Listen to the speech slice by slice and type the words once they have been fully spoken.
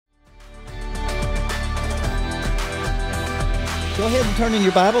Go ahead and turn in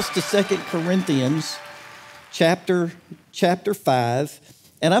your Bibles to 2 Corinthians chapter 5.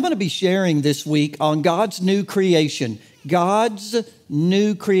 And I'm going to be sharing this week on God's new creation. God's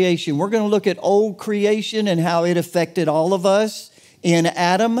new creation. We're going to look at old creation and how it affected all of us in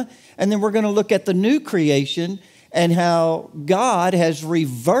Adam. And then we're going to look at the new creation and how God has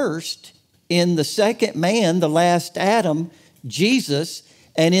reversed in the second man, the last Adam, Jesus,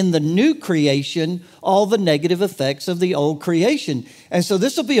 and in the new creation, all the negative effects of the old creation. And so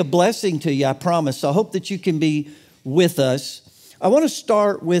this will be a blessing to you, I promise. So I hope that you can be with us. I want to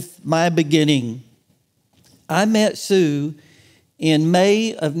start with my beginning. I met Sue in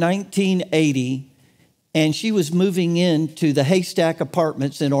May of 1980, and she was moving into the Haystack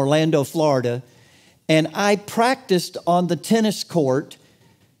Apartments in Orlando, Florida. And I practiced on the tennis court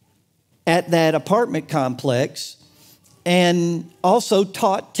at that apartment complex, and also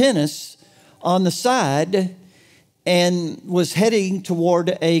taught tennis on the side, and was heading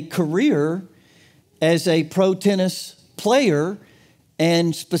toward a career as a pro tennis player,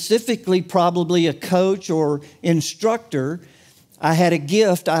 and specifically probably a coach or instructor. I had a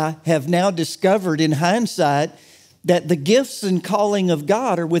gift. I have now discovered in hindsight that the gifts and calling of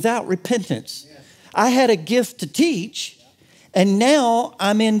God are without repentance. I had a gift to teach, and now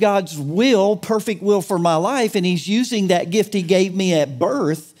I'm in God's will, perfect will for my life, and He's using that gift He gave me at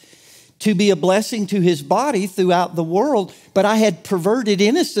birth to be a blessing to His body throughout the world. But I had perverted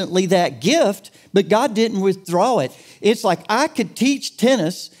innocently that gift, but God didn't withdraw it. It's like I could teach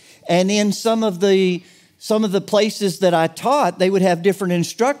tennis, and in some of the places that I taught, they would have different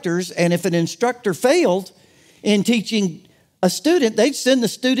instructors, and if an instructor failed in teaching a student, they'd send the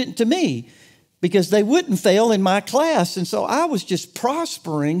student to me, because they wouldn't fail in my class. And so I was just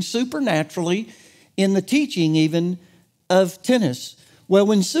prospering supernaturally in the teaching even of tennis. Well,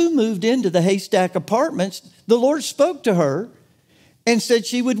 when Sue moved into the Haystack Apartments, the Lord spoke to her and said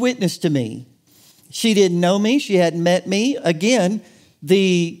she would witness to me. She didn't know me. She hadn't met me. Again,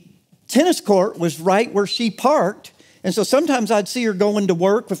 the tennis court was right where she parked. And so sometimes I'd see her going to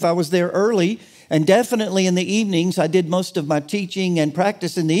work if I was there early. And definitely in the evenings, I did most of my teaching and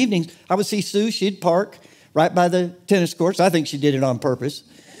practice in the evenings. I would see Sue. She'd park right by the tennis courts. I think she did it on purpose.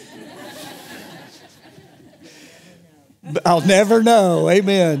 But I'll never know.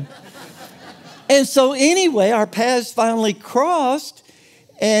 Amen. And so anyway, our paths finally crossed,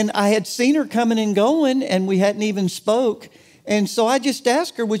 and I had seen her coming and going, and we hadn't even spoke. And so I just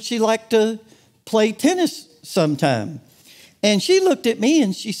asked her, would she like to play tennis sometime? And she looked at me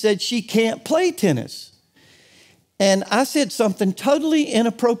and she said she can't play tennis. And I said something totally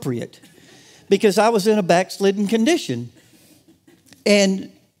inappropriate because I was in a backslidden condition.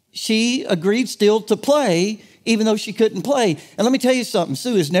 And she agreed still to play even though she couldn't play. And let me tell you something,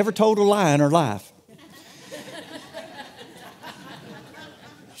 Sue has never told a lie in her life.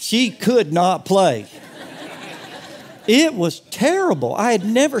 She could not play. It was terrible. I had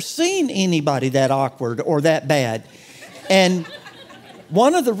never seen anybody that awkward or that bad. And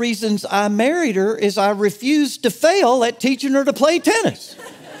one of the reasons I married her is I refused to fail at teaching her to play tennis.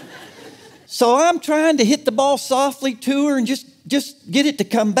 So I'm trying to hit the ball softly to her and just get it to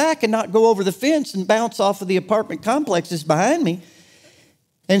come back and not go over the fence and bounce off of the apartment complexes behind me.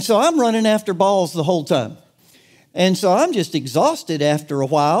 And so I'm running after balls the whole time. And so I'm just exhausted after a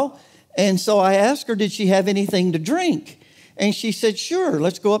while. And so I asked her, did she have anything to drink? And she said, sure,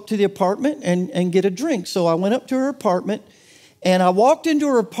 let's go up to the apartment and get a drink. So I went up to her apartment, and I walked into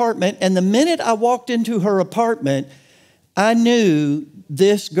her apartment, and the minute I walked into her apartment, I knew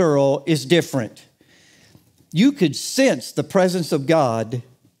this girl is different. You could sense the presence of God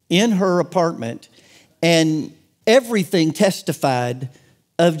in her apartment, and everything testified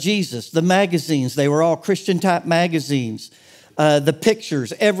of Jesus. The magazines, they were all Christian-type magazines. The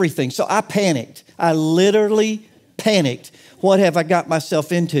pictures, everything. So I panicked. I literally panicked. What have I got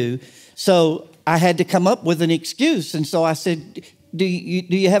myself into? So I had to come up with an excuse. And so I said, do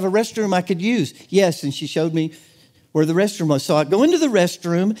you have a restroom I could use? Yes. And she showed me where the restroom was. So I go into the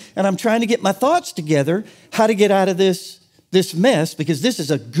restroom, and I'm trying to get my thoughts together, how to get out of this mess, because this is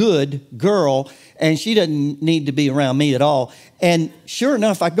a good girl, and she doesn't need to be around me at all. And sure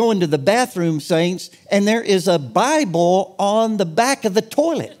enough, I go into the bathroom, saints, and there is a Bible on the back of the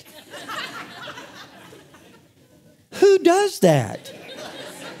toilet. Who does that?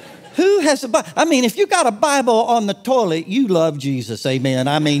 Who has a Bible? I mean, if you got a Bible on the toilet, you love Jesus, amen.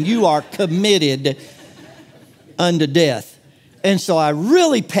 I mean, you are committed unto death. And so I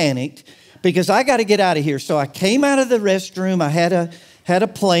really panicked because I got to get out of here. So I came out of the restroom. I had had a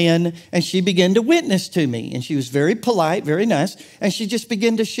plan, and she began to witness to me. And she was very polite, very nice. And she just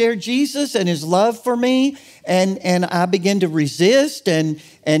began to share Jesus and his love for me. And I began to resist and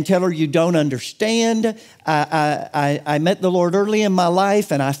tell her, you don't understand. I met the Lord early in my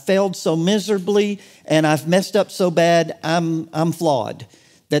life, and I failed so miserably, and I've messed up so bad, I'm flawed,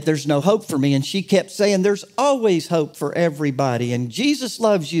 that there's no hope for me. And she kept saying, there's always hope for everybody, and Jesus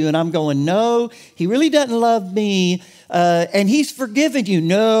loves you. And I'm going, no, he really doesn't love me, and he's forgiven you.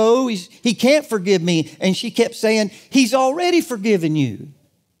 No, he can't forgive me. And she kept saying, he's already forgiven you.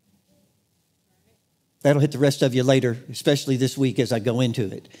 That'll hit the rest of you later, especially this week as I go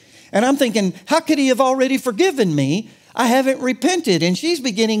into it. And I'm thinking, how could he have already forgiven me? I haven't repented. And she's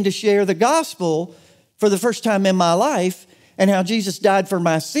beginning to share the gospel for the first time in my life, and how Jesus died for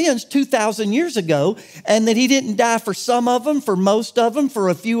my sins 2,000 years ago, and that he didn't die for some of them, for most of them, for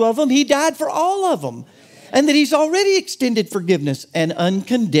a few of them. He died for all of them. And that he's already extended forgiveness and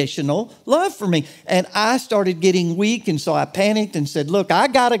unconditional love for me. And I started getting weak, and so I panicked and said, look, I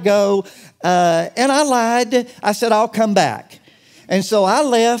got to go. And I lied. I said, I'll come back. And so I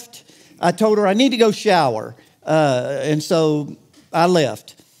left. I told her I need to go shower. And so I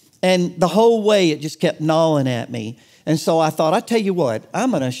left. And the whole way it just kept gnawing at me. And so I thought, I tell you what,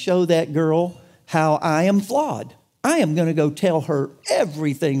 I'm going to show that girl how I am flawed. I am going to go tell her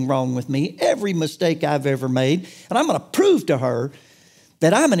everything wrong with me, every mistake I've ever made. And I'm going to prove to her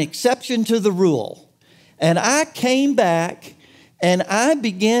that I'm an exception to the rule. And I came back and I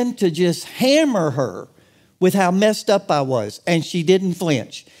began to just hammer her with how messed up I was. And she didn't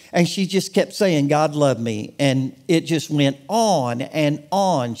flinch. And she just kept saying, God loved me. And it just went on and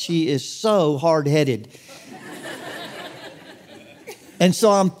on. She is so hard-headed. And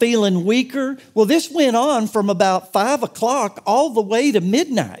so I'm feeling weaker. Well, this went on from about 5 o'clock all the way to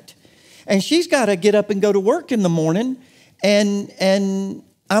midnight. And she's got to get up and go to work in the morning. And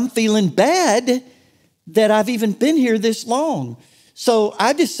I'm feeling bad that I've even been here this long. So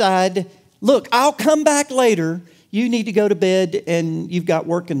I decide, look, I'll come back later. You need to go to bed and you've got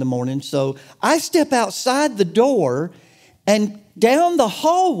work in the morning. So I step outside the door, and down the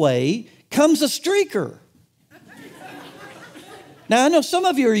hallway comes a streaker. Now, I know some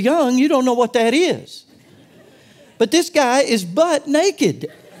of you are young. You don't know what that is. But this guy is butt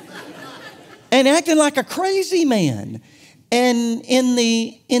naked and acting like a crazy man. And in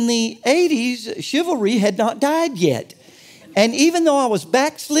the 80s, chivalry had not died yet. And even though I was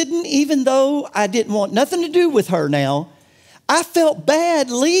backslidden, even though I didn't want nothing to do with her now, I felt bad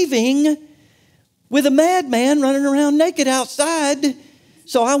leaving with a madman running around naked outside.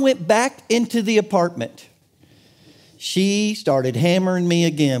 So I went back into the apartment. She started hammering me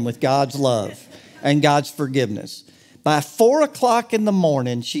again with God's love and God's forgiveness. By 4 o'clock in the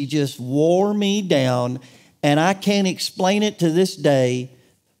morning, she just wore me down, and I can't explain it to this day.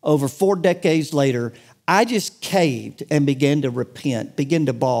 Over 4 decades later, I just caved and began to repent, began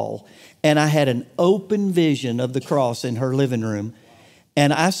to bawl, and I had an open vision of the cross in her living room.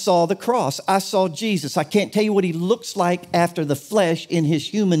 And I saw the cross. I saw Jesus. I can't tell you what he looks like after the flesh in his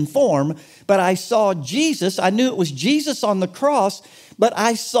human form, but I saw Jesus. I knew it was Jesus on the cross, but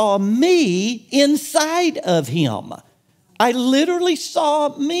I saw me inside of him. I literally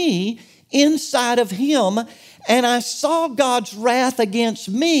saw me inside of him, and I saw God's wrath against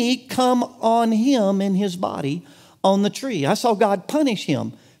me come on him in his body on the tree. I saw God punish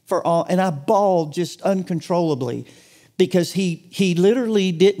him for all, and I bawled just uncontrollably. Because he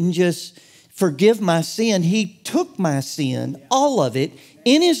literally didn't just forgive my sin. He took my sin, all of it,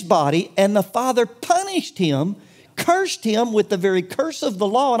 in his body, and the Father punished him, cursed him with the very curse of the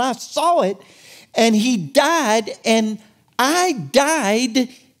law, and I saw it, and he died, and I died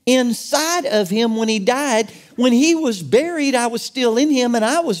inside of him when he died. When he was buried, I was still in him, and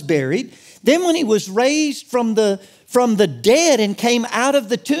I was buried. Then when he was raised from the dead and came out of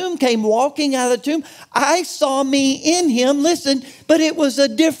the tomb, came walking out of the tomb, I saw me in him, listen, but it was a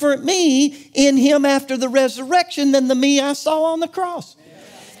different me in him after the resurrection than the me I saw on the cross.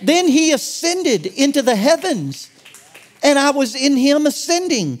 Then he ascended into the heavens, and I was in him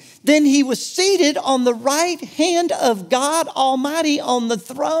ascending. Then he was seated on the right hand of God Almighty on the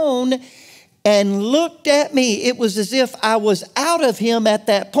throne and looked at me. It was as if I was out of him at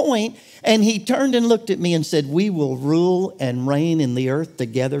that point. And he turned and looked at me and said, we will rule and reign in the earth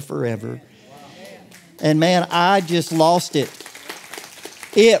together forever. And man, I just lost it.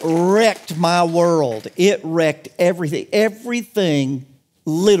 It wrecked my world. It wrecked everything. Everything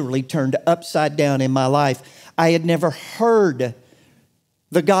literally turned upside down in my life. I had never heard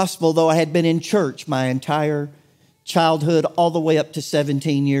the gospel, though I had been in church my entire childhood, all the way up to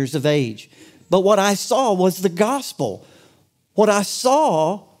 17 years of age. But what I saw was the gospel. What I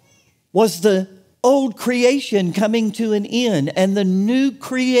saw was the old creation coming to an end and the new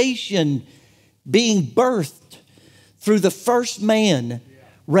creation being birthed through the first man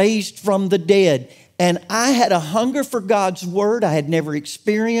raised from the dead. And I had a hunger for God's word I had never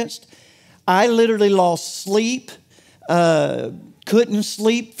experienced. I literally lost sleep, couldn't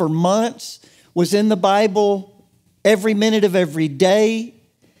sleep for months, was in the Bible every minute of every day.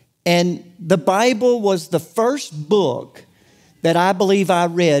 And the Bible was the first book that I believe I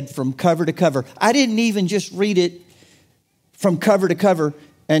read from cover to cover. I didn't even just read it from cover to cover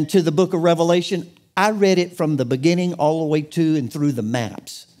and to the book of Revelation. I read it from the beginning all the way to and through the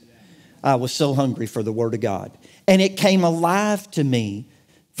maps. I was so hungry for the Word of God. And it came alive to me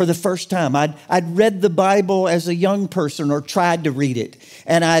for the first time. I'd read the Bible as a young person or tried to read it.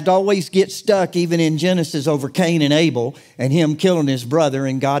 And I'd always get stuck even in Genesis over Cain and Abel and him killing his brother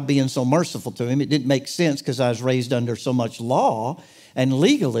and God being so merciful to him. It didn't make sense because I was raised under so much law and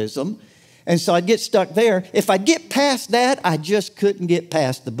legalism. And so I'd get stuck there. If I'd get past that, I just couldn't get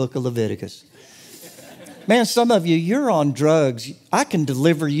past the book of Leviticus. Man, some of you, you're on drugs. I can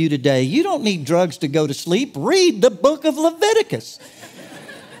deliver you today. You don't need drugs to go to sleep. Read the book of Leviticus.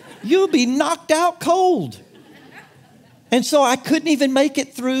 You'll be knocked out cold. And so I couldn't even make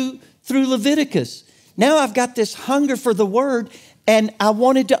it through Leviticus. Now I've got this hunger for the word, and I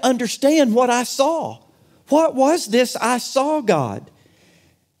wanted to understand what I saw. What was this I saw, God?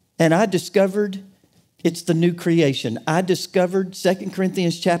 And I discovered it's the new creation. I discovered 2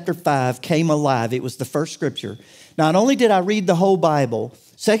 Corinthians chapter 5 came alive. It was the first scripture. Not only did I read the whole Bible,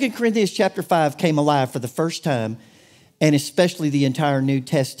 2 Corinthians chapter 5 came alive for the first time, and especially the entire New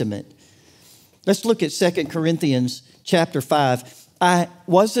Testament. Let's look at 2 Corinthians chapter 5. I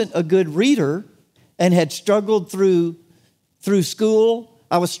wasn't a good reader and had struggled through school.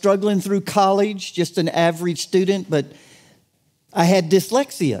 I was struggling through college, just an average student, but I had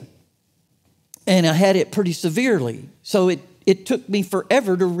dyslexia. And I had it pretty severely. So it took me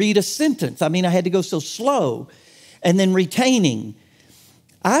forever to read a sentence. I mean, I had to go so slow. And then retaining.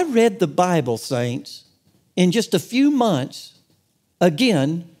 I read the Bible, saints, in just a few months,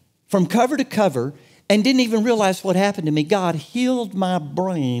 again, from cover to cover, and didn't even realize what happened to me. God healed my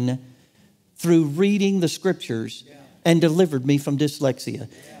brain through reading the scriptures and delivered me from dyslexia.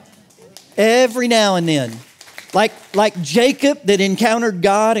 Every now and then. Like Jacob that encountered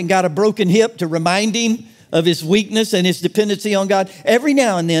God and got a broken hip to remind him of his weakness and his dependency on God. Every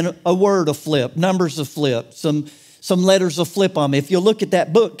now and then a word will flip, numbers will flip, some letters will flip on me. If you look at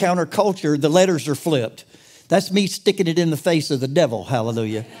that book, Counterculture, the letters are flipped. That's me sticking it in the face of the devil.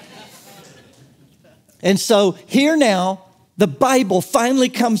 Hallelujah. And so here now, the Bible finally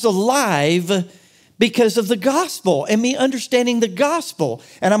comes alive because of the gospel and me understanding the gospel.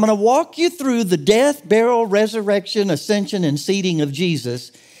 And I'm going to walk you through the death, burial, resurrection, ascension, and seating of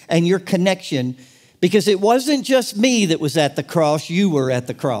Jesus and your connection, because it wasn't just me that was at the cross, you were at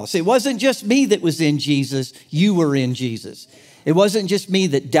the cross. It wasn't just me that was in Jesus, you were in Jesus. It wasn't just me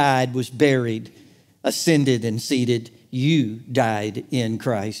that died, was buried, ascended, and seated. You died in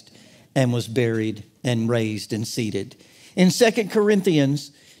Christ and was buried and raised and seated. In 2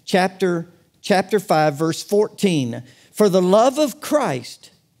 Corinthians chapter 5, verse 14, for the love of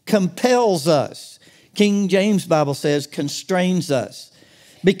Christ compels us. King James Bible says constrains us,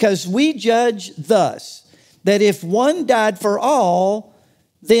 because we judge thus, that if one died for all,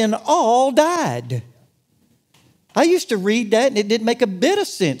 then all died. I used to read that and it didn't make a bit of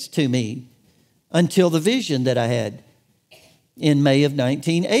sense to me until the vision that I had in May of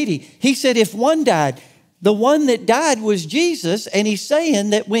 1980. He said, if one died, the one that died was Jesus, and he's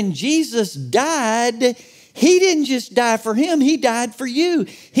saying that when Jesus died, he didn't just die for him, he died for you.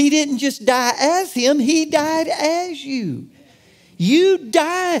 He didn't just die as him, he died as you. You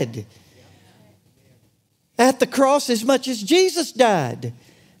died at the cross as much as Jesus died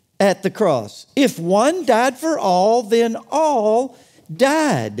at the cross. If one died for all, then all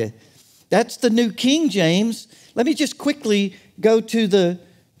died. That's the New King James. Let me just quickly go to the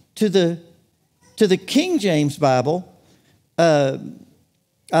King James Bible. I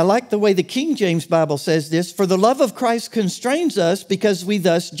like the way the King James Bible says this. For the love of Christ constrains us, because we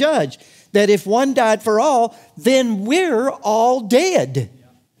thus judge that if one died for all, then we're all dead.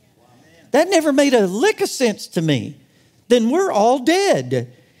 That never made a lick of sense to me. Then we're all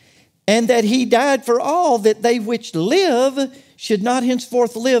dead. And that he died for all, that they which live should not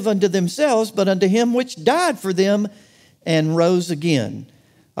henceforth live unto themselves, but unto him which died for them and rose again.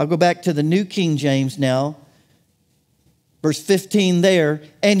 I'll go back to the New King James now. Verse 15 there.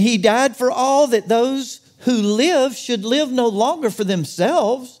 And he died for all, that those who live should live no longer for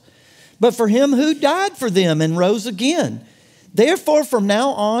themselves, but for him who died for them and rose again. Therefore, from now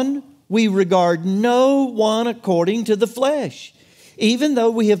on, we regard no one according to the flesh. Even though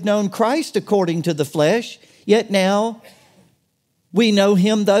we have known Christ according to the flesh, yet now we know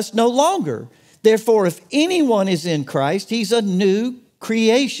him thus no longer. Therefore, if anyone is in Christ, he's a new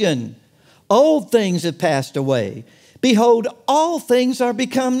creation. Old things have passed away. Behold, all things are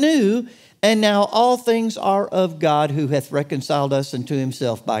become new, and now all things are of God, who hath reconciled us unto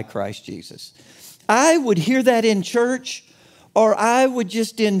himself by Christ Jesus. I would hear that in church, or I would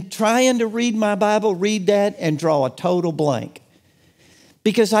just, in trying to read my Bible, read that and draw a total blank.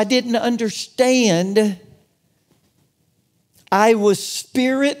 Because I didn't understand I was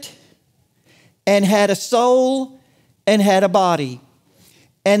spirit and had a soul and had a body.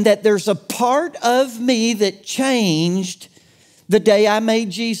 And that there's a part of me that changed the day I made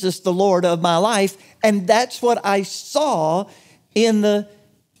Jesus the Lord of my life. And that's what I saw in the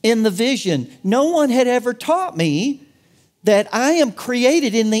vision. No one had ever taught me that I am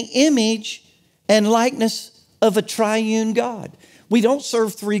created in the image and likeness of a triune God. We don't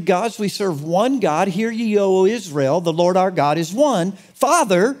serve three gods. We serve one God. Hear ye, O Israel, the Lord our God is one,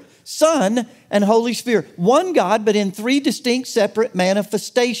 Father, Son, and Holy Spirit. One God, but in three distinct separate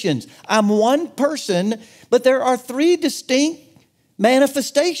manifestations. I'm one person, but there are three distinct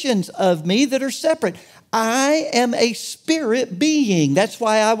manifestations of me that are separate. I am a spirit being. That's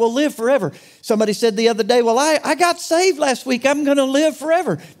why I will live forever. Somebody said the other day, well, I got saved last week. I'm going to live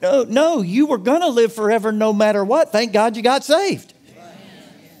forever. No, you were going to live forever no matter what. Thank God you got saved.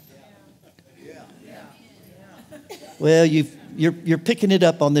 Well, you're picking it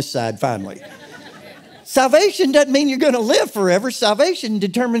up on this side finally. Salvation doesn't mean you're going to live forever. Salvation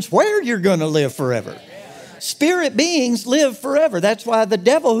determines where you're going to live forever. Spirit beings live forever. That's why the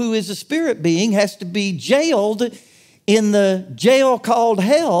devil, who is a spirit being, has to be jailed in the jail called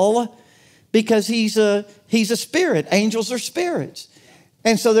hell, because he's a spirit. Angels are spirits.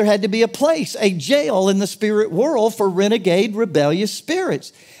 And so there had to be a place, a jail in the spirit world for renegade, rebellious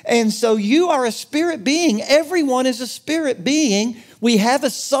spirits. And so you are a spirit being. Everyone is a spirit being. We have a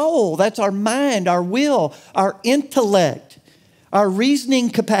soul. That's our mind, our will, our intellect, our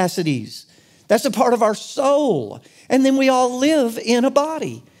reasoning capacities. That's a part of our soul. And then we all live in a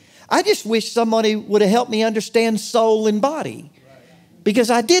body. I just wish somebody would have helped me understand soul and body.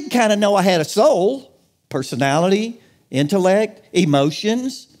 Because I did kind of know I had a soul, personality, intellect,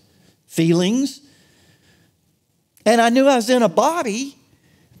 emotions, feelings. And I knew I was in a body.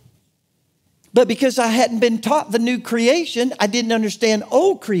 But because I hadn't been taught the new creation, I didn't understand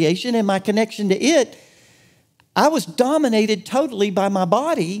old creation and my connection to it. I was dominated totally by my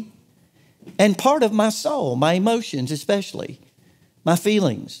body and part of my soul, my emotions especially, my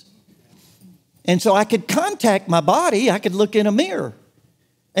feelings. And so I could contact my body. I could look in a mirror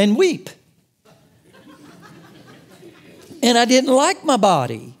and weep. And I didn't like my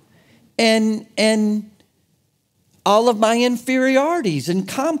body. And all of my inferiorities and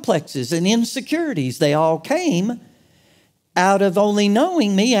complexes and insecurities, they all came out of only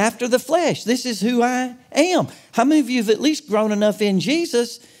knowing me after the flesh. This is who I am. How many of you have at least grown enough in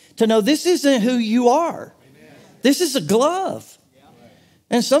Jesus to know this isn't who you are? Amen. This is a glove. Yeah.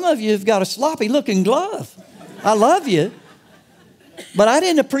 And some of you have got a sloppy looking glove. I love you, but I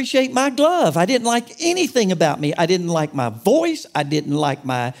didn't appreciate my glove. I didn't like anything about me. I didn't like my voice. I didn't like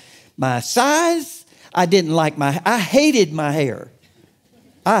my size. I hated my hair.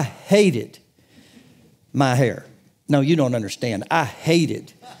 I hated my hair. No, you don't understand. I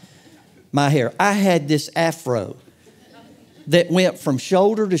hated my hair. I had this afro that went from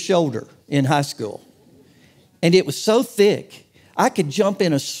shoulder to shoulder in high school. And it was so thick, I could jump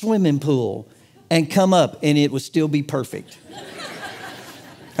in a swimming pool and come up and it would still be perfect.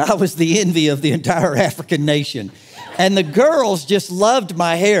 I was the envy of the entire African nation. And the girls just loved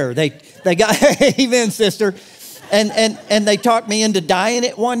my hair. They got, amen, sister. And they talked me into dyeing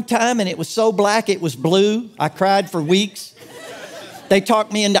it one time, and it was so black it was blue. I cried for weeks. They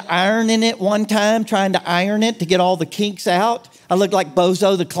talked me into ironing it one time, trying to iron it to get all the kinks out. I looked like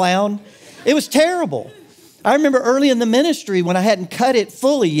Bozo the Clown. It was terrible. I remember early in the ministry when I hadn't cut it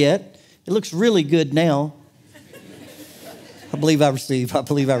fully yet. It looks really good now. I believe I receive.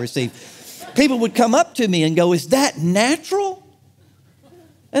 People would come up to me and go, "Is that natural?"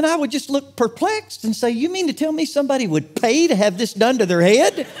 And I would just look perplexed and say, "You mean to tell me somebody would pay to have this done to their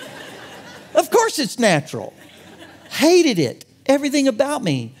head?" Of course it's natural. Hated it. Everything about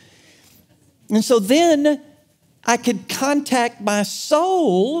me. And so then I could contact my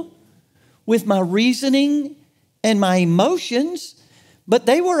soul with my reasoning and my emotions, but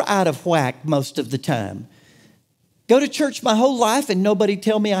they were out of whack most of the time. Go to church my whole life and nobody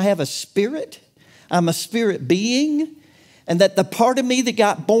tell me I have a spirit. I'm a spirit being. and that the part of me that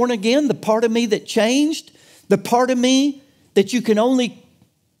got born again, the part of me that changed, the part of me that you can only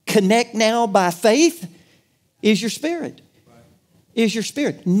connect now by faith is your spirit. Is your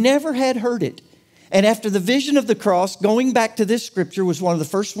spirit. Never had heard it. And after the vision of the cross, going back to this scripture was one of the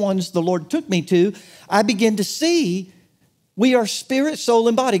first ones the Lord took me to, I began to see we are spirit, soul,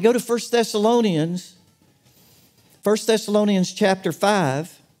 and body. Go to 1 Thessalonians chapter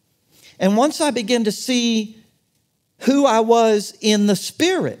 5. And once I began to see who I was in the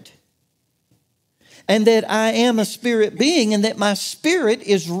spirit, and that I am a spirit being, and that my spirit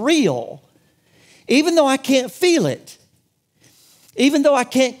is real, even though I can't feel it, even though I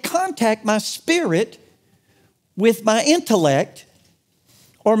can't contact my spirit with my intellect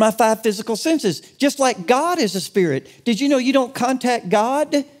or my 5 physical senses, just like God is a spirit. Did you know you don't contact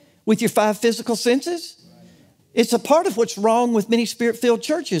God with your 5 physical senses? It's a part of what's wrong with many spirit-filled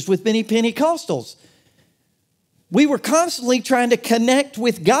churches, with many Pentecostals. We were constantly trying to connect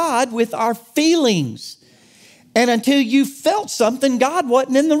with God with our feelings. And until you felt something, God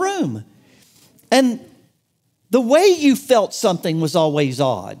wasn't in the room. And the way you felt something was always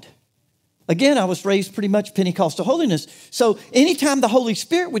odd. Again, I was raised pretty much Pentecostal holiness. So anytime the Holy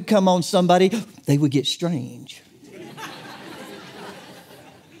Spirit would come on somebody, they would get strange.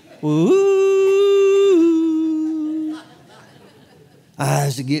 Ooh.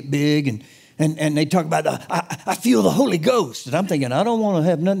 Eyes would get big and they talk about, I feel the Holy Ghost. And I'm thinking, I don't want to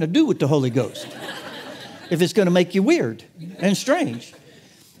have nothing to do with the Holy Ghost if it's going to make you weird and strange.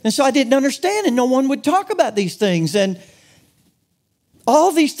 And so I didn't understand, and no one would talk about these things. And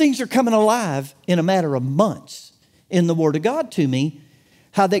all these things are coming alive in a matter of months in the Word of God to me,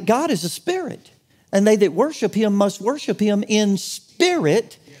 how that God is a spirit, and they that worship Him must worship Him in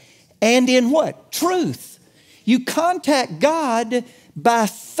spirit and in what? Truth. You contact God by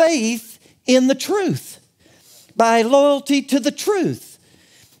faith in the truth, by loyalty to the truth,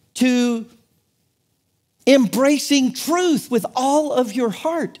 to embracing truth with all of your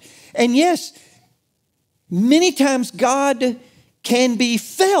heart. And yes, many times God can be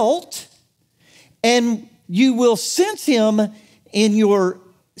felt, and you will sense Him in your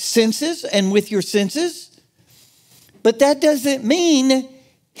senses and with your senses. But that doesn't mean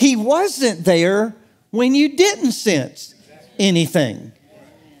He wasn't there when you didn't sense anything.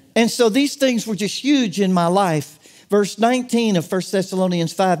 And so these things were just huge in my life. Verse 19 of 1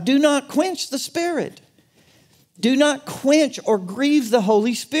 Thessalonians 5, do not quench the Spirit. Do not quench or grieve the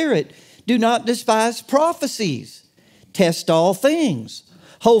Holy Spirit. Do not despise prophecies. Test all things.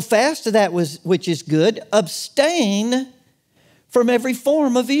 Hold fast to that which is good. Abstain from every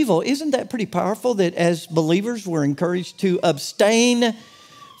form of evil. Isn't that pretty powerful that as believers we're encouraged to abstain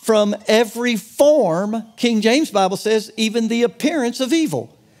from every form? King James Bible says even the appearance of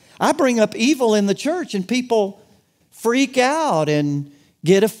evil. I bring up evil in the church and people freak out and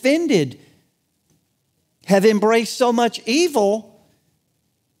get offended, have embraced so much evil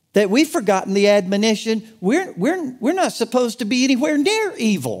that we've forgotten the admonition. We're not supposed to be anywhere near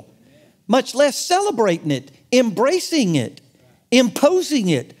evil, much less celebrating it, embracing it, imposing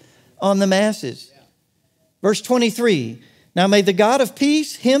it on the masses. Verse 23, now may the God of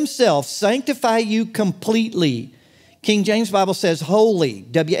peace Himself sanctify you completely. King James Bible says holy,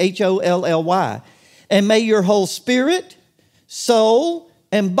 W-H-O-L-L-Y. And may your whole spirit, soul,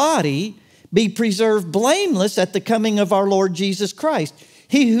 and body be preserved blameless at the coming of our Lord Jesus Christ.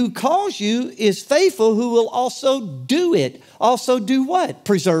 He who calls you is faithful, who will also do it. Also do what?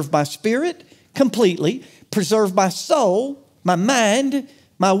 Preserve my spirit completely. Preserve my soul, my mind,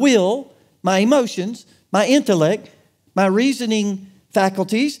 my will, my emotions, my intellect, my reasoning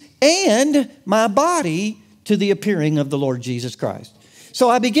faculties, and my body to the appearing of the Lord Jesus Christ. So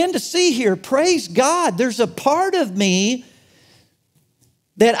I begin to see here, praise God, there's a part of me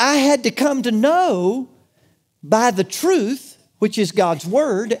that I had to come to know by the truth, which is God's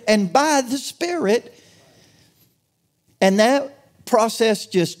Word, and by the Spirit. And that process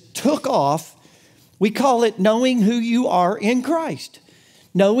just took off. We call it knowing who you are in Christ,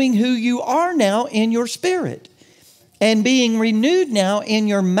 knowing who you are now in your spirit, and being renewed now in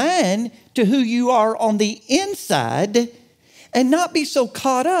your mind to who you are on the inside, and not be so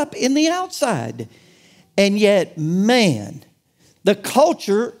caught up in the outside. And yet, man, the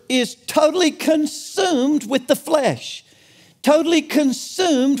culture is totally consumed with the flesh, totally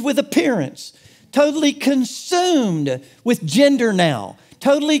consumed with appearance, totally consumed with gender now,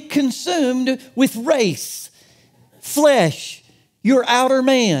 totally consumed with race, flesh, your outer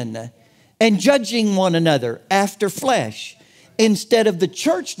man, and judging one another after flesh. instead of the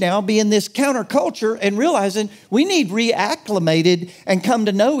church now being this counterculture and realizing we need reacclimated and come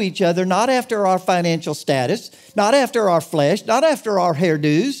to know each other, not after our financial status, not after our flesh, not after our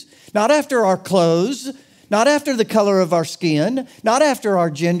hairdos, not after our clothes, not after the color of our skin, not after our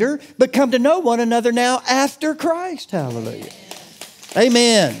gender, but come to know one another now after Christ. Hallelujah.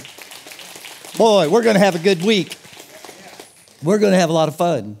 Amen. Boy, we're going to have a good week. We're going to have a lot of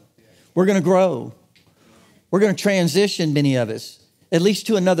fun. We're going to grow. We're going to transition, many of us, at least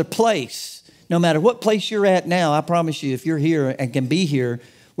to another place. No matter what place you're at now, I promise you, if you're here and can be here,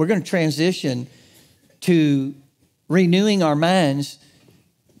 we're going to transition to renewing our minds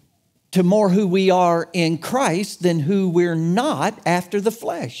to more who we are in Christ than who we're not after the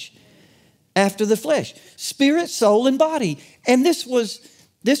flesh. After the flesh. Spirit, soul, and body. And this was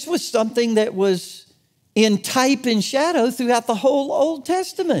something that was in type and shadow throughout the whole Old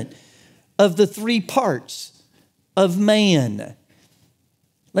Testament of the three parts of man.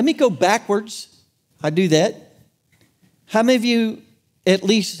 Let me go backwards. I do that. How many of you at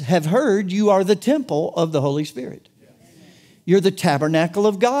least have heard you are the temple of the Holy Spirit? You're the tabernacle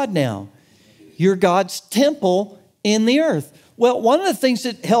of God now. You're God's temple in the earth. Well, one of the things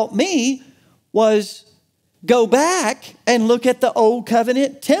that helped me was go back and look at the Old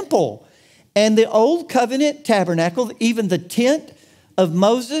Covenant temple and the Old Covenant tabernacle, even the tent of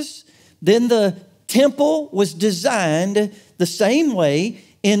Moses. Then the temple was designed the same way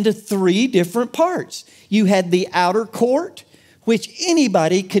into three different parts. You had the outer court, which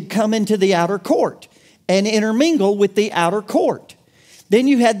anybody could come into the outer court and intermingle with the outer court. Then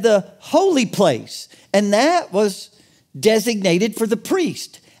you had the holy place, and that was designated for the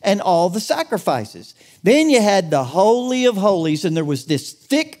priest and all the sacrifices. Then you had the Holy of Holies, and there was this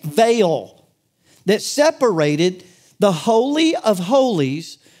thick veil that separated the Holy of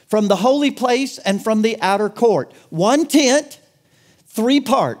Holies from the holy place and from the outer court. One tent, three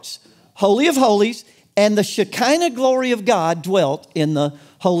parts, Holy of Holies, and the Shekinah glory of God dwelt in the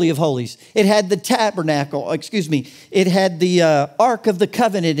Holy of Holies. It had the tabernacle, it had the Ark of the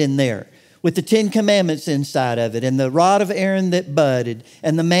Covenant in there with the 10 Commandments inside of it, and the rod of Aaron that budded,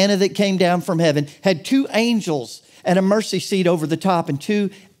 and the manna that came down from heaven, had two angels and a mercy seat over the top, and two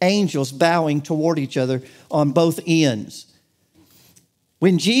angels bowing toward each other on both ends.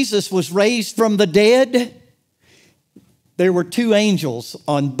 When Jesus was raised from the dead, there were two angels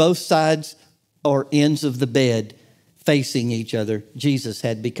on both sides or ends of the bed facing each other. Jesus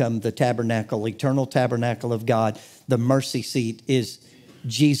had become the tabernacle, eternal tabernacle of God. The mercy seat is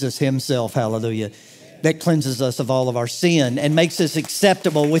Jesus himself, hallelujah, that cleanses us of all of our sin and makes us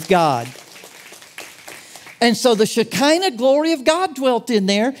acceptable with God. And so the Shekinah glory of God dwelt in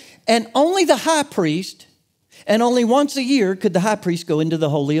there, and only the high priest, and only once a year could the high priest go into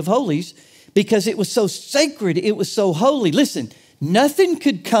the Holy of Holies, because it was so sacred, it was so holy. Listen, nothing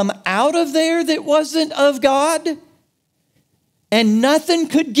could come out of there that wasn't of God, and nothing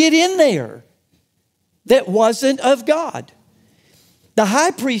could get in there that wasn't of God. The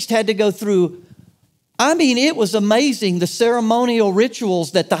high priest had to go through, it was amazing, the ceremonial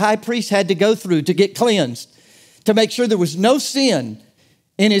rituals that the high priest had to go through to get cleansed, to make sure there was no sin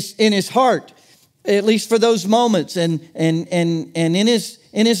in his heart, at least for those moments, and in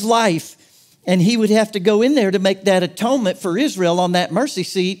his life. And he would have to go in there to make that atonement for Israel on that mercy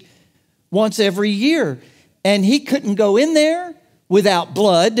seat once every year. And he couldn't go in there without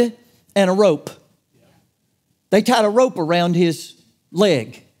blood and a rope. They tied a rope around his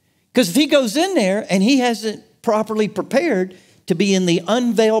leg. Because if he goes in there and he hasn't properly prepared to be in the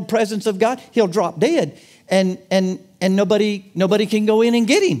unveiled presence of God, he'll drop dead. And nobody can go in and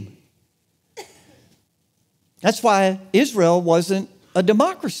get him. That's why Israel wasn't a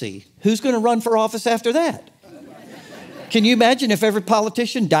democracy. Who's going to run for office after that? Can you imagine if every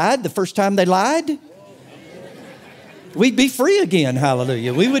politician died the first time they lied? We'd be free again,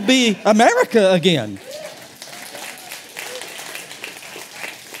 hallelujah. We would be America again.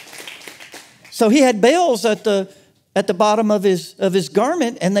 So he had bells at the bottom of his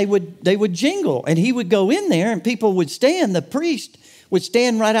garment, and they would jingle, and he would go in there, and people would stand. The priest would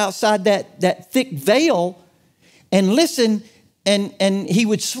stand right outside that thick veil and listen, and he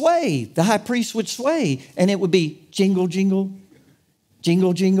would sway. The high priest would sway, and it would be jingle, jingle,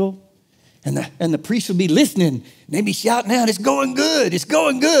 jingle, jingle. And the priest would be listening, and they'd be shouting out, "It's going good, it's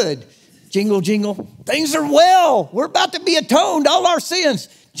going good." Jingle, jingle. Things are well. We're about to be atoned, all our sins.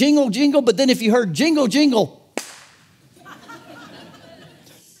 Jingle, jingle. But then if you heard jingle, jingle,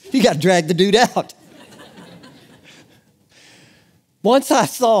 you got to drag the dude out. Once I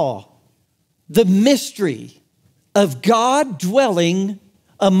saw the mystery of God dwelling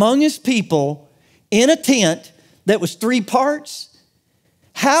among his people in a tent that was 3 parts?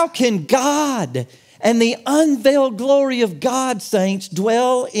 How can God and the unveiled glory of God, saints,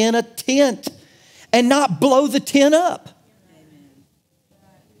 dwell in a tent and not blow the tent up?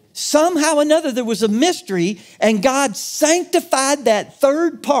 Somehow or another, there was a mystery, and God sanctified that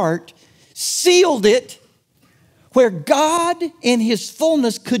 3rd part, sealed it, where God in His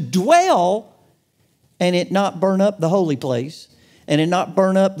fullness could dwell and it not burn up the holy place, and it not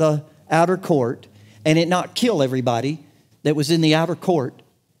burn up the outer court, and it not kill everybody that was in the outer court.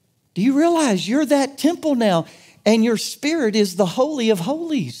 Do you realize you're that temple now, and your spirit is the holy of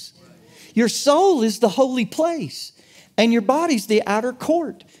holies? Your soul is the holy place, and your body's the outer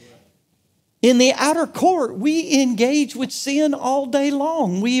court. In the outer court, we engage with sin all day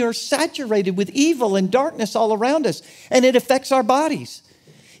long. We are saturated with evil and darkness all around us, and it affects our bodies.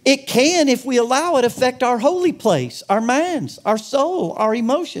 It can, if we allow it, affect our holy place, our minds, our soul, our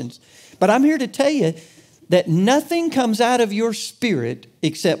emotions. But I'm here to tell you that nothing comes out of your spirit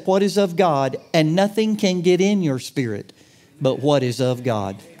except what is of God, and nothing can get in your spirit but what is of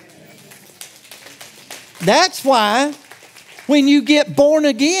God. That's why when you get born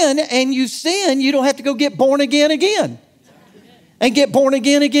again and you sin, you don't have to go get born again and get born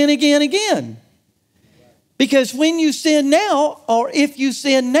again. Because when you sin now, or if you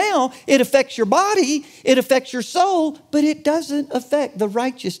sin now, it affects your body, it affects your soul, but it doesn't affect the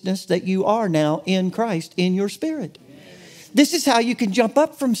righteousness that you are now in Christ in your spirit. This is how you can jump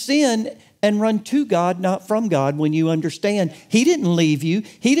up from sin and run to God, not from God, when you understand He didn't leave you,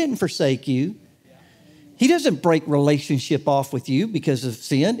 He didn't forsake you. He doesn't break relationship off with you because of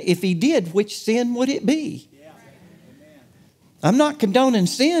sin. If He did, which sin would it be? I'm not condoning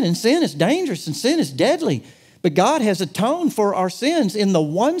sin, and sin is dangerous, and sin is deadly. But God has atoned for our sins in the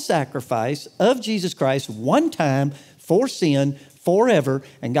one sacrifice of Jesus Christ, one time for sin, forever.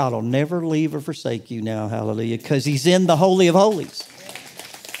 And God will never leave or forsake you now, hallelujah, because He's in the Holy of Holies.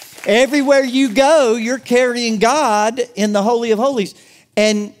 Everywhere you go, you're carrying God in the Holy of Holies.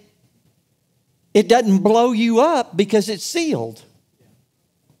 And it doesn't blow you up because it's sealed.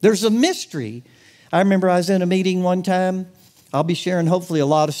 There's a mystery. I remember I was in a meeting one time. I'll be sharing hopefully a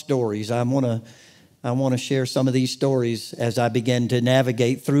lot of stories. I want to share some of these stories as I begin to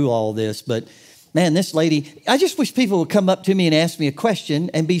navigate through all this. But man, this lady, I just wish people would come up to me and ask me a question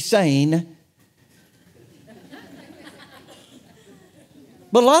and be sane.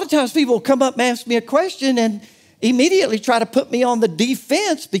 But a lot of times people will come up and ask me a question and immediately try to put me on the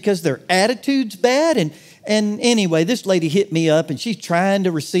defense because their attitude's bad. And anyway, this lady hit me up and she's trying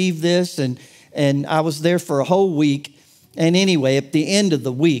to receive this. And I was there for a whole week. And anyway, at the end of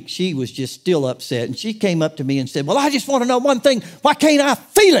the week, she was just still upset. And she came up to me and said, well, I just want to know one thing. Why can't I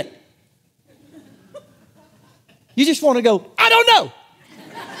feel it? You just want to go, I don't know.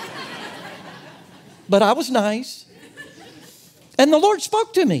 But I was nice. And the Lord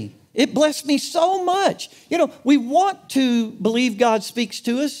spoke to me. It blessed me so much. You know, we want to believe God speaks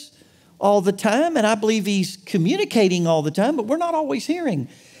to us all the time, and I believe He's communicating all the time, but we're not always hearing.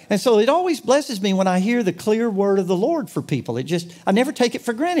 And so it always blesses me when I hear the clear word of the Lord for people. I never take it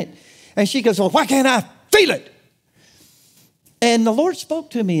for granted. And she goes, well, why can't I feel it? And the Lord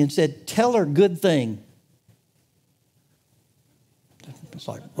spoke to me and said, tell her good thing. It's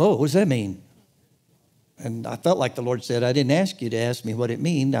like, whoa, what does that mean? And I felt like the Lord said, I didn't ask you to ask me what it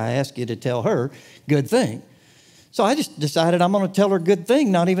means. I asked you to tell her good thing. So I just decided I'm going to tell her good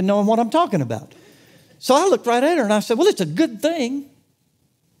thing, not even knowing what I'm talking about. So I looked right at her and I said, well, it's a good thing.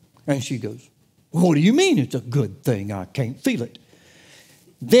 And she goes, well, what do you mean it's a good thing? I can't feel it.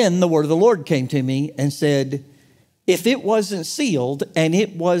 Then the word of the Lord came to me and said, if it wasn't sealed and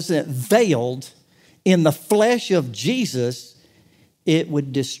it wasn't veiled in the flesh of Jesus, it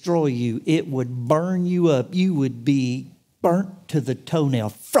would destroy you. It would burn you up. You would be burnt to the toenail,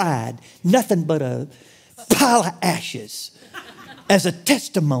 fried, nothing but a pile of ashes as a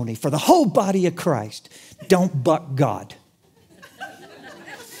testimony for the whole body of Christ. Don't buck God.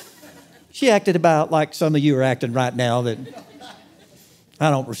 She acted about like some of you are acting right now that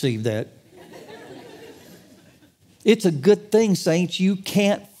I don't receive that. It's a good thing, saints. You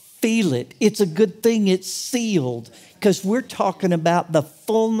can't feel it. It's a good thing it's sealed. Because we're talking about the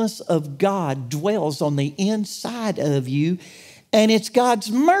fullness of God dwells on the inside of you. And it's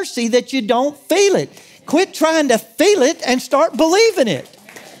God's mercy that you don't feel it. Quit trying to feel it and start believing it.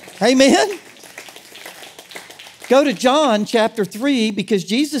 Amen? Go to John chapter 3 because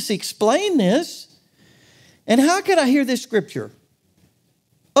Jesus explained this. And how could I hear this scripture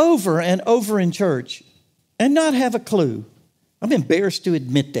over and over in church and not have a clue? I'm embarrassed to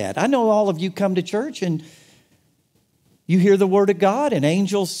admit that. I know all of you come to church and you hear the word of God and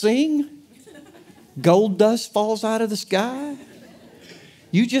angels sing Gold dust falls out of the sky.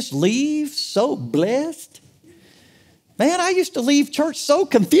 You just leave so blessed. Man, I used to leave church so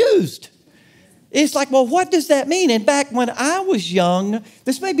confused. It's like, well, what does that mean? And back when I was young,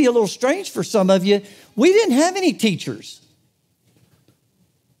 this may be a little strange for some of you, we didn't have any teachers.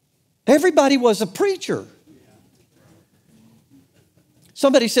 Everybody was a preacher.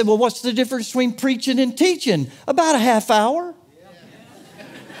 Somebody said, well, what's the difference between preaching and teaching? About a half hour.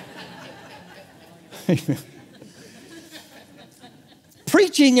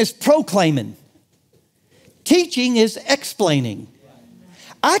 Preaching is proclaiming. Teaching is explaining.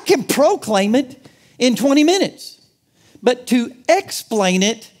 I can proclaim it in 20 minutes, but to explain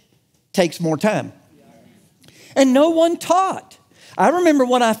it takes more time. And no one taught. I remember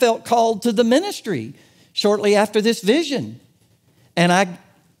when I felt called to the ministry shortly after this vision, and I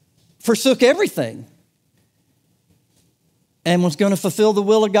forsook everything and was going to fulfill the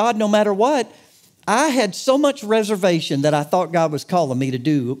will of God no matter what. I had so much reservation that I thought God was calling me to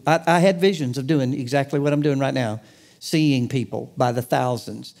do. I had visions of doing exactly what I'm doing right now, seeing people by the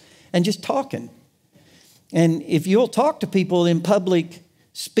thousands and just talking. And if you'll talk to people in public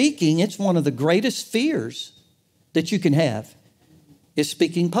speaking, it's one of the greatest fears that you can have is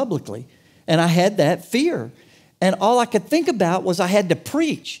speaking publicly. And I had that fear. And all I could think about was I had to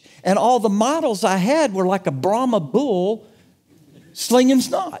preach. And all the models I had were like a Brahma bull slinging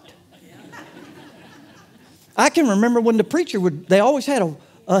snot. I can remember when the preacher they always had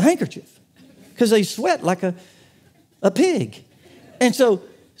a handkerchief because they sweat like a pig. And so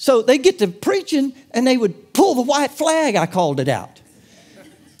they get to preaching and they would pull the white flag, I called it out.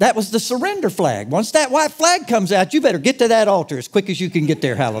 That was the surrender flag. Once that white flag comes out, you better get to that altar as quick as you can get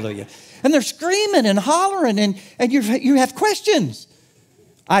there, hallelujah. And they're screaming and hollering and you have questions.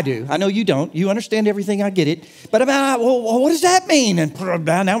 I do. I know you don't. You understand everything. I get it. But what does that mean? And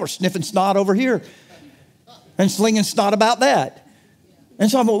now we're sniffing snot over here. And slinging snot about that.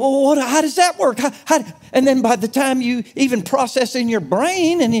 And so I'm like, well, how does that work? And then by the time you even process in your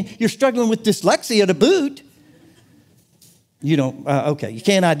brain and you're struggling with dyslexia to boot, you don't, you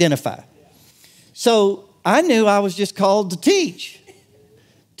can't identify. So I knew I was just called to teach,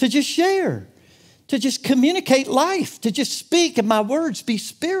 to just share, to just communicate life, to just speak and my words be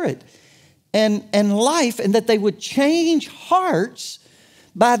spirit and life, and that they would change hearts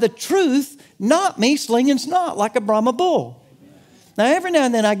by the truth, not me slinging snot like a Brahma bull. Now, every now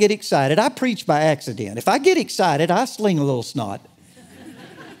and then I get excited. I preach by accident. If I get excited, I sling a little snot.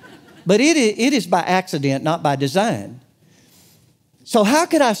 But it is by accident, not by design. So how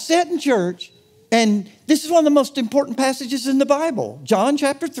could I sit in church, and this is one of the most important passages in the Bible, John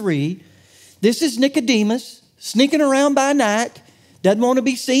chapter 3. This is Nicodemus sneaking around by night, doesn't want to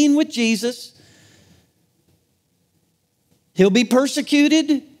be seen with Jesus. He'll be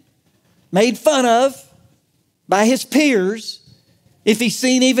persecuted, made fun of by his peers if he's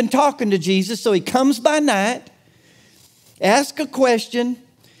seen even talking to Jesus. So he comes by night, asks a question.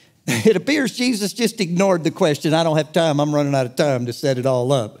 It appears Jesus just ignored the question. I don't have time. I'm running out of time to set it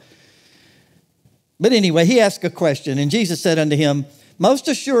all up. But anyway, he asked a question, and Jesus said unto him, most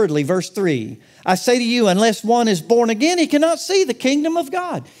assuredly, verse 3, I say to you, unless one is born again, he cannot see the kingdom of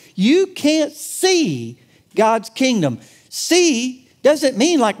God. You can't see God's kingdom. See doesn't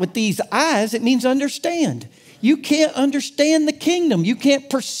mean like with these eyes, it means understand. You can't understand the kingdom. You can't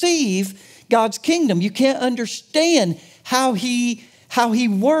perceive God's kingdom. You can't understand how he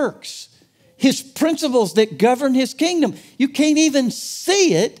works, his principles that govern his kingdom. You can't even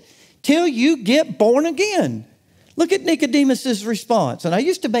see it till you get born again. Look at Nicodemus's response. And I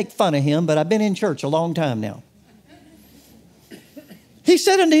used to make fun of him, but I've been in church a long time now. He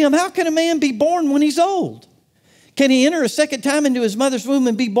said unto him, how can a man be born when he's old? Can he enter a second time into his mother's womb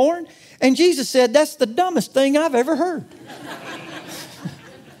and be born? And Jesus said, that's the dumbest thing I've ever heard.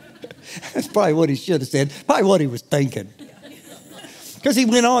 That's probably what he should have said, probably what he was thinking. Because he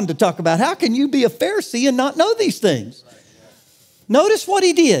went on to talk about how can you be a Pharisee and not know these things? Notice what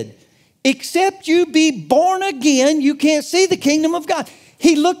he did. Except you be born again, you can't see the kingdom of God.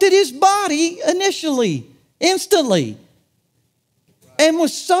 He looked at his body initially, instantly, and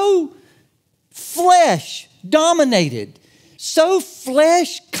was so flesh dominated, so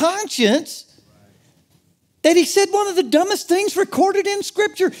flesh conscious, that he said one of the dumbest things recorded in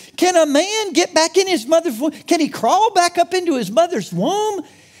Scripture. Can a man get back in his mother's womb? Can he crawl back up into his mother's womb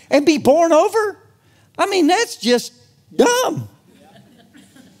and be born over? I mean, that's just dumb.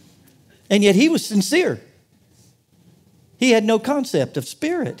 And yet he was sincere. He had no concept of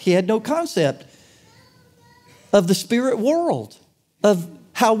spirit. He had no concept of the spirit world, of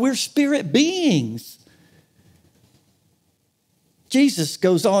how we're spirit beings. Jesus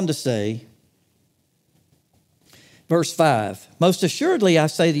goes on to say, Verse 5, most assuredly I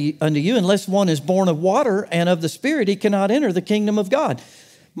say unto you, unless one is born of water and of the Spirit, he cannot enter the kingdom of God.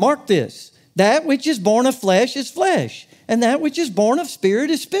 Mark this, that which is born of flesh is flesh, and that which is born of spirit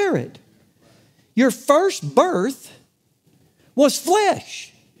is spirit. Your first birth was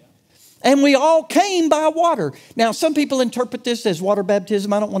flesh, and we all came by water. Now, some people interpret this as water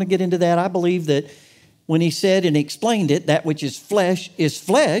baptism. I don't want to get into that. I believe that when he said and explained it, that which is flesh,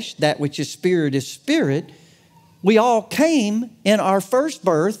 that which is spirit, we all came in our first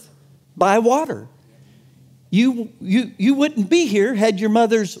birth by water. You wouldn't be here had your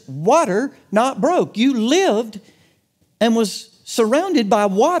mother's water not broke. You lived and was surrounded by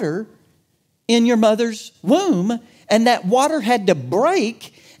water in your mother's womb, and that water had to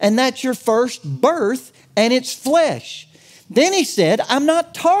break, and that's your first birth, and it's flesh. Then he said, I'm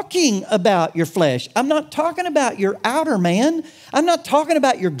not talking about your flesh. I'm not talking about your outer man. I'm not talking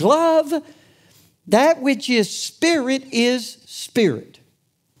about your glove. That which is spirit.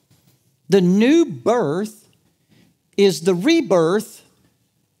 The new birth is the rebirth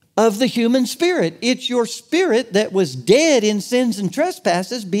of the human spirit. It's your spirit that was dead in sins and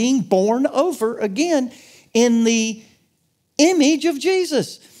trespasses being born over again in the image of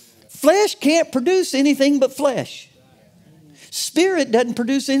Jesus. Flesh can't produce anything but flesh. Spirit doesn't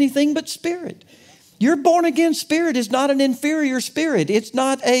produce anything but spirit. Your born again spirit is not an inferior spirit. It's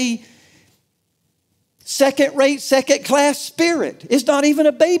not a second-rate, second-class spirit. It's not even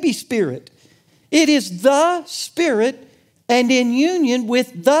a baby spirit. It is the Spirit, and in union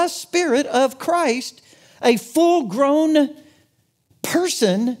with the Spirit of Christ, a full-grown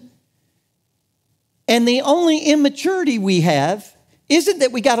person. And the only immaturity we have isn't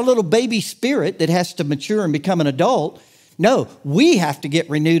that we got a little baby spirit that has to mature and become an adult. No, we have to get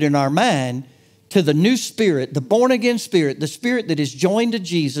renewed in our mind to the new spirit, the born-again spirit, the spirit that is joined to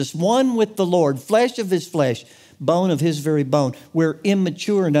Jesus, one with the Lord, flesh of his flesh, bone of his very bone. We're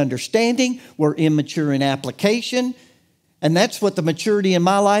immature in understanding. We're immature in application. And that's what the maturity in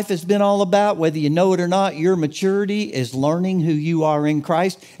my life has been all about. Whether you know it or not, your maturity is learning who you are in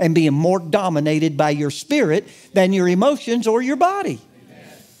Christ and being more dominated by your spirit than your emotions or your body.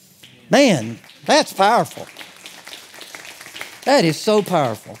 Man, that's powerful. That is so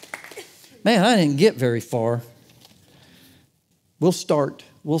powerful. Man, I didn't get very far. We'll start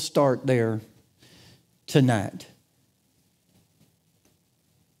there tonight.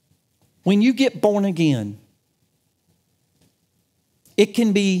 When you get born again, it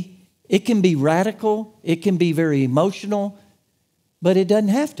can be radical, it can be very emotional, but it doesn't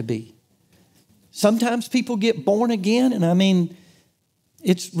have to be. Sometimes people get born again, and I mean,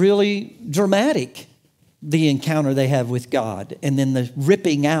 it's really dramatic, the encounter they have with God, and then the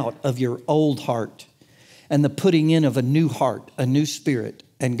ripping out of your old heart and the putting in of a new heart, a new spirit,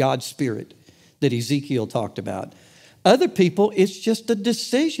 and God's spirit that Ezekiel talked about. Other people, it's just a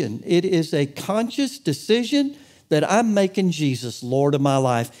decision. It is a conscious decision that I'm making Jesus Lord of my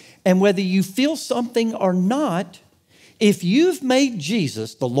life. And whether you feel something or not, if you've made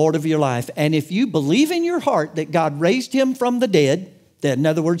Jesus the Lord of your life, and if you believe in your heart that God raised him from the dead, that in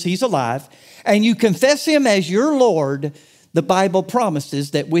other words, he's alive, and you confess him as your Lord, the Bible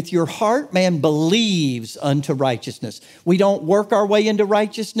promises that with your heart, man believes unto righteousness. We don't work our way into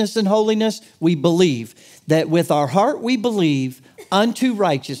righteousness and holiness. We believe that with our heart, we believe unto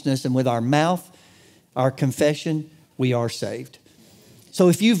righteousness, and with our mouth, our confession, we are saved. So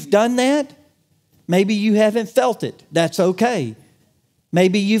if you've done that, maybe you haven't felt it. That's okay.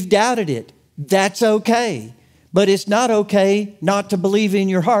 Maybe you've doubted it. That's okay. But it's not okay not to believe in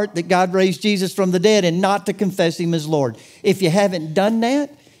your heart that God raised Jesus from the dead and not to confess him as Lord. If you haven't done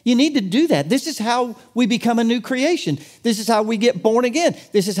that, you need to do that. This is how we become a new creation. This is how we get born again.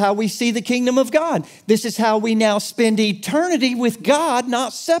 This is how we see the kingdom of God. This is how we now spend eternity with God,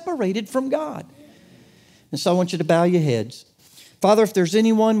 not separated from God. And so I want you to bow your heads. Father, if there's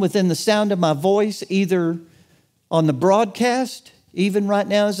anyone within the sound of my voice, either on the broadcast, even right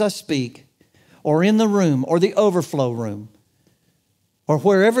now as I speak, or in the room, or the overflow room, or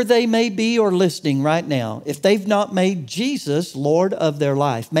wherever they may be or listening right now, if they've not made Jesus Lord of their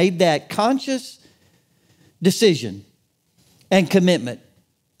life, made that conscious decision and commitment,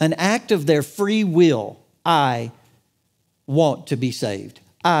 an act of their free will, I want to be saved.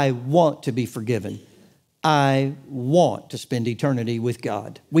 I want to be forgiven. I want to spend eternity with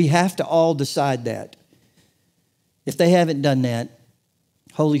God. We have to all decide that. If they haven't done that,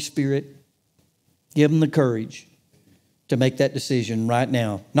 Holy Spirit, give them the courage to make that decision right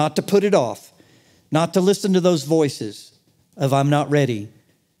now. Not to put it off. Not to listen to those voices of I'm not ready.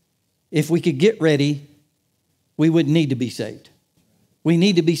 If we could get ready, we wouldn't need to be saved. We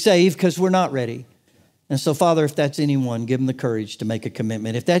need to be saved because we're not ready. And so, Father, if that's anyone, give them the courage to make a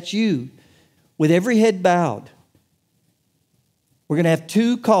commitment. If that's you, with every head bowed, we're going to have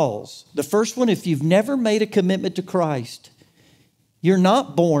 2 calls. The first one, if you've never made a commitment to Christ, you're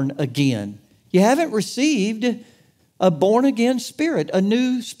not born again. You haven't received a born-again spirit, a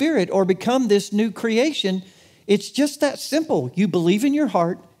new spirit, or become this new creation. It's just that simple. You believe in your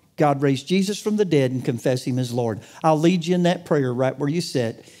heart God raised Jesus from the dead and confess Him as Lord. I'll lead you in that prayer right where you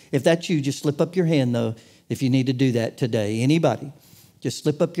sit. If that's you, just slip up your hand, though, if you need to do that today. Anybody, just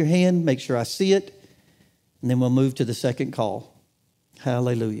slip up your hand, make sure I see it, and then we'll move to the second call.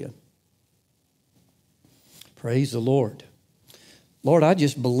 Hallelujah. Praise the Lord. Lord, I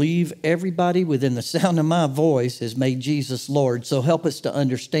just believe everybody within the sound of my voice has made Jesus Lord, so help us to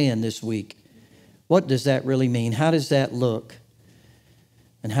understand this week. What does that really mean? How does that look?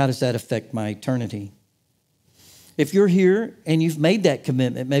 And how does that affect my eternity? If you're here and you've made that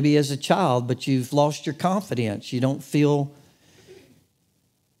commitment, maybe as a child, but you've lost your confidence, you don't feel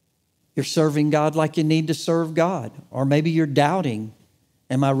you're serving God like you need to serve God, or maybe you're doubting,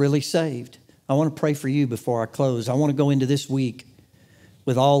 am I really saved? I want to pray for you before I close. I want to go into this week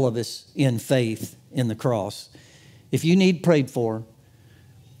with all of us in faith in the cross. If you need prayed for,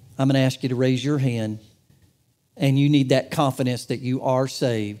 I'm going to ask you to raise your hand, and you need that confidence that you are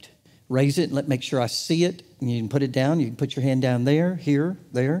saved. Raise it and make sure I see it. And you can put it down. You can put your hand down there, here,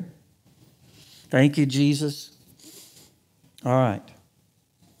 there. Thank you, Jesus. All right.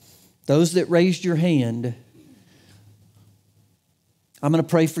 Those that raised your hand, I'm going to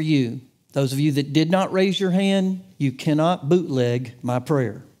pray for you. Those of you that did not raise your hand, you cannot bootleg my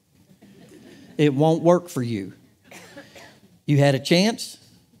prayer. It won't work for you. You had a chance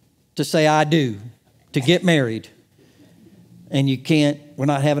to say, I do, to get married. And you can't, we're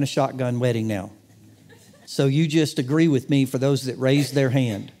not having a shotgun wedding now. So you just agree with me for those that raised their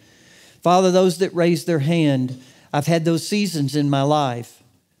hand. Father, those that raised their hand, I've had those seasons in my life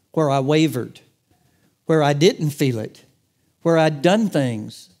where I wavered, where I didn't feel it, where I'd done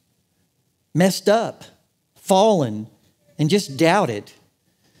things, messed up, fallen, and just doubted.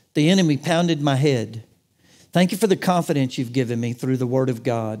 The enemy pounded my head. Thank you for the confidence you've given me through the Word of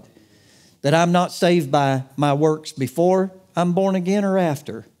God, that I'm not saved by my works before I'm born again or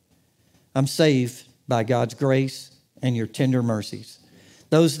after. I'm saved by God's grace and your tender mercies.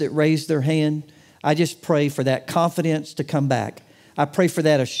 Those that raised their hand, I just pray for that confidence to come back. I pray for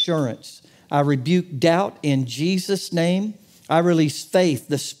that assurance. I rebuke doubt in Jesus' name. I release faith,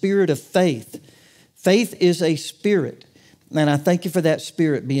 the spirit of faith. Faith is a spirit. And I thank you for that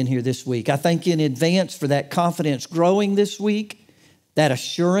spirit being here this week. I thank you in advance for that confidence growing this week, that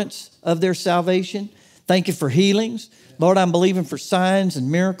assurance of their salvation. Thank you for healings. Lord, I'm believing for signs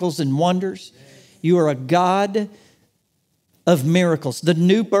and miracles and wonders. You are a God of miracles. The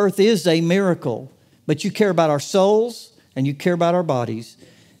new birth is a miracle, but you care about our souls and you care about our bodies.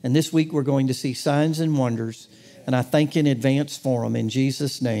 And this week we're going to see signs and wonders. And I thank you in advance for them in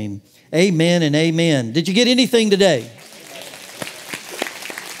Jesus' name. Amen and amen. Did you get anything today?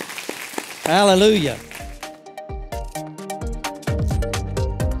 Hallelujah.